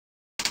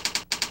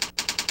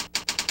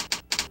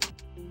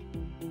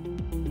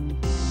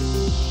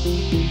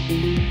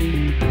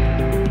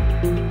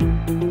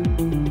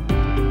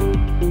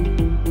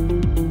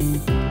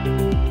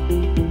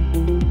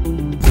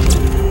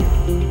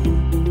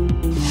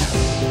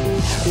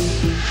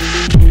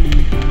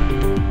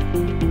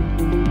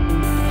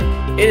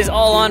It is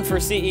all on for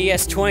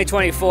CES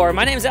 2024.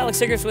 My name is Alex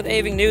Siggers with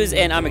eavingnewz,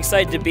 and I'm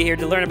excited to be here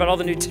to learn about all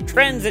the new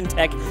trends in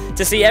tech,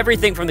 to see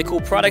everything from the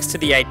cool products to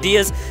the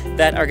ideas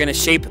that are going to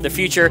shape the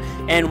future.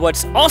 And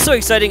what's also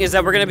exciting is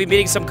that we're going to be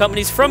meeting some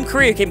companies from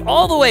Korea, came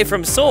all the way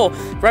from Seoul,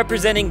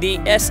 representing the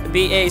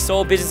SBA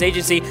Seoul Business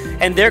Agency,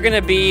 and they're going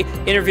to be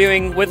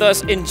interviewing with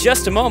us in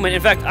just a moment.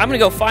 In fact, I'm going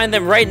to go find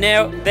them right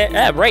now.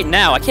 Right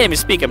now, I can't even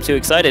speak. I'm too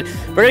excited.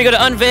 We're going to go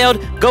to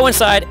Unveiled, go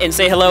inside, and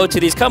say hello to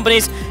these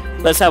companies.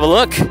 Let's have a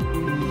look.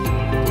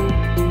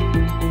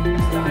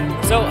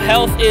 So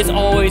health is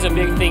always a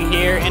big thing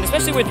here, and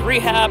especially with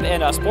rehab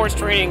and sports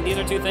training, these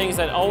are two things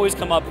that always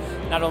come up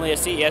not only at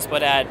CES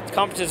but at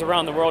conferences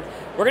around the world.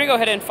 We're going to go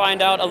ahead and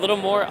find out a little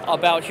more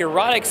about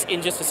HUROTICS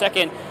in just a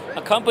second,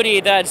 a company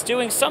that's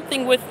doing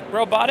something with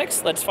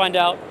robotics. Let's find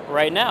out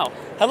right now.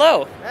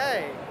 Hello.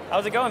 Hey.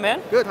 How's it going,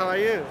 man? Good, how are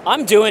you?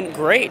 I'm doing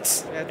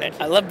great. Yeah,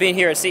 I love being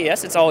here at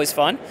CES. It's always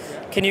fun.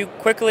 Yeah. Can you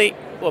quickly,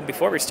 well,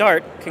 before we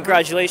start,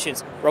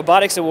 congratulations.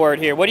 Robotics Award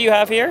here. What do you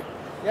have here?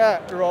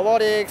 Yeah,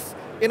 Robotics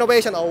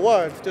Innovation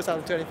Award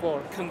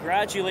 2024.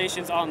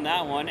 Congratulations on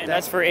that one, and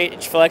that's for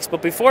H-Flex.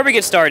 But before we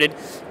get started,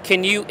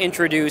 can you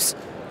introduce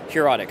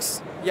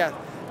HUROTICS? Yeah,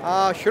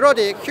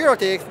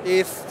 HUROTICS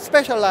is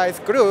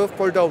specialized group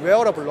for the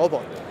wearable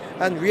robot,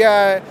 and we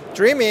are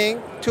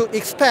dreaming to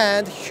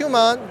expand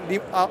human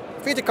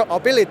physical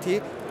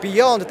ability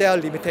beyond their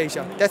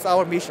limitation. That's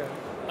our mission.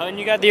 And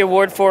you got the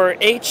award for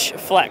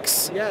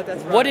H-Flex. Yeah,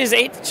 that's right. What is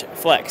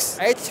H-Flex?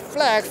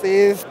 H-Flex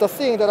is the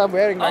thing that I'm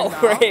wearing right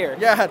now. Right here.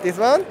 Yeah, this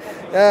one.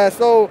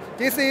 So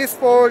this is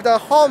for the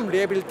home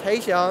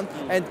rehabilitation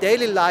and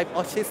daily life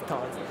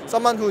assistance.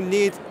 Someone who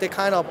needs the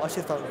kind of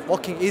assistance,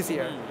 working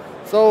easier.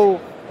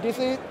 So this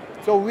is.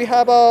 So we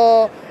have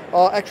a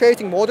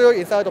actuating module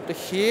inside of the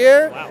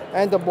here,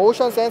 and the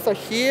motion sensor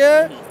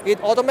here.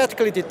 It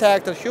automatically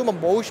detects the human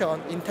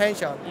motion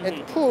intention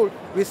and pull.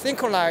 We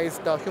synchronize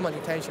the human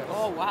intention.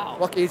 Oh wow!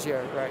 Work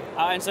easier, right?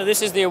 And so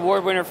this is the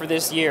award winner for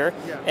this year,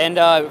 yeah.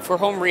 And for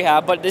home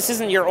rehab. But this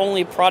isn't your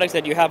only product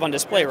that you have on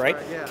display, right?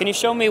 Yeah. Can you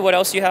show me what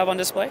else you have on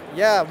display?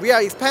 Yeah, we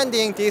are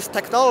expanding this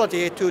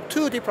technology to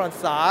two different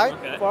sides.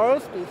 Okay.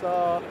 First is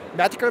a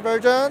medical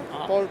version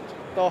for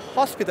the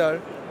hospital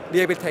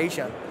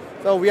rehabilitation.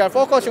 So we are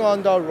focusing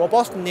on the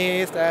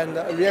robustness and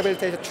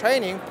rehabilitation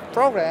training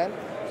program.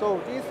 So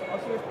this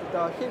assists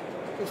the hip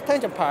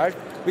extension part,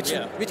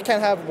 which can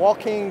have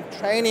walking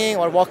training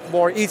or walk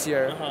more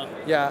easier.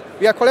 Yeah,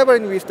 we are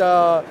collaborating with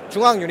the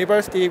Jungwon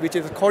University, which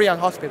is a Korean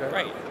hospital.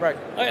 Right. Right.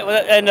 Okay,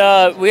 well,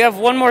 and we have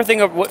one more thing.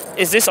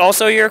 Is this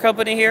also your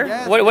company here?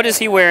 Yes. What is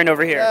he wearing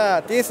over here?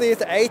 Yeah, this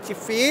is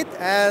H-Fit,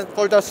 and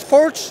for the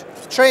sports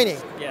training.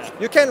 Yeah.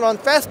 You can run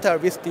faster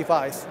with this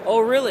device. Oh,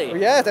 really?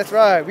 Yeah, that's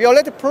right. We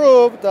already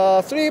proved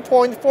the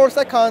 3.4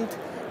 second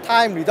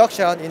time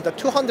reduction in the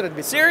 200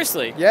 meters.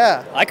 Seriously?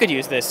 Yeah. I could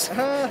use this.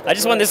 I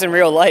just want this in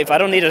real life. I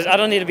don't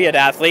need to be an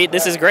athlete.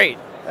 This is great.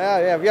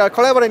 Yeah. We are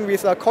collaborating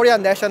with a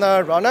Korean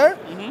national runner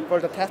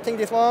for the testing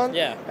this one.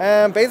 Yeah.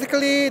 And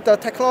basically the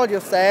technology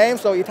is the same.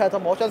 So it has a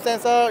motion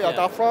sensor at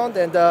the front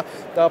and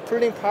the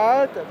pulling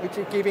part, which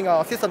is giving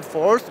assistant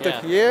force to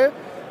here.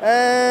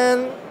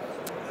 And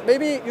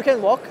maybe you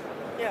can walk.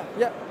 Yeah.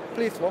 Yeah.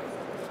 Please walk.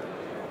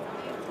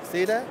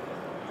 See that?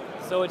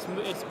 So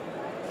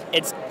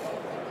it's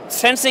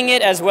sensing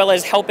it as well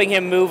as helping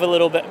him move a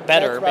little bit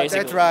better, that's right,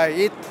 basically. That's right.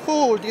 It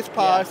pulls this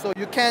part so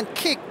you can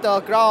kick the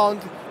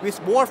ground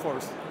with more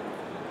force.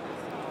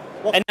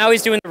 And now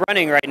he's doing the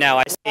running right now,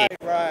 I see.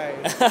 Right.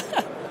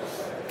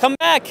 Come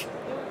back.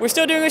 We're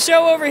still doing a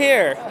show over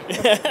here.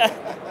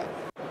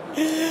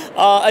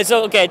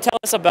 So, okay, tell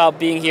us about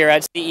being here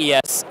at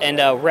CES and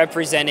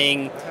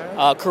representing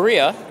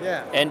Korea.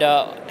 Yeah. And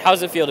how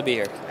does it feel to be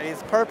here?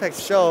 It's a perfect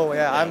show.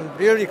 Yeah, I'm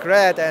really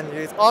glad and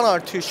it's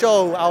honored to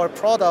show our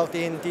product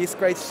in this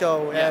great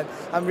show. Yeah. And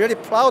I'm really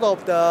proud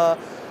of the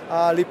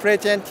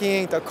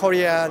representing the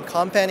Korean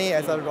company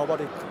as a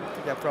robotic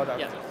product.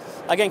 Yeah.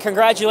 Again,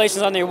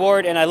 congratulations on the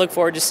award, and I look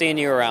forward to seeing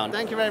you around.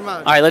 Thank you very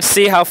much. All right, let's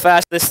see how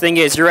fast this thing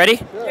is. You ready?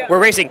 Yeah. We're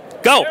racing.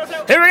 Go.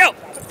 Here we go.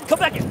 Come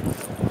back here.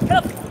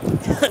 Come.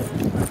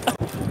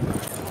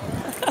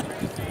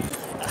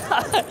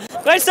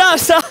 Wait,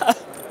 stop.